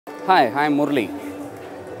Hi, I'm Murali.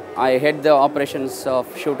 I head the operations of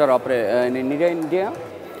Shooter in India.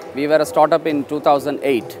 We were a startup in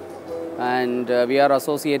 2008 and we are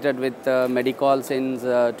associated with Medicall since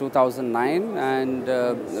 2009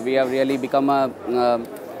 and we have really become a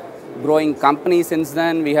growing company since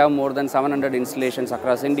then. We have more than 700 installations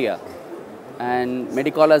across India. And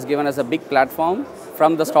Medicall has given us a big platform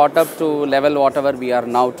from the startup to level whatever we are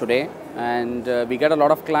now today. And we get a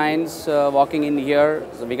lot of clients walking in here.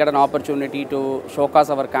 So we get an opportunity to showcase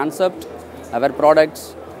our concept, our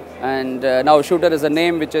products. And now Shooter is a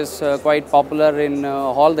name which is quite popular in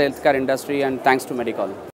all the healthcare industry, and thanks to Medicall.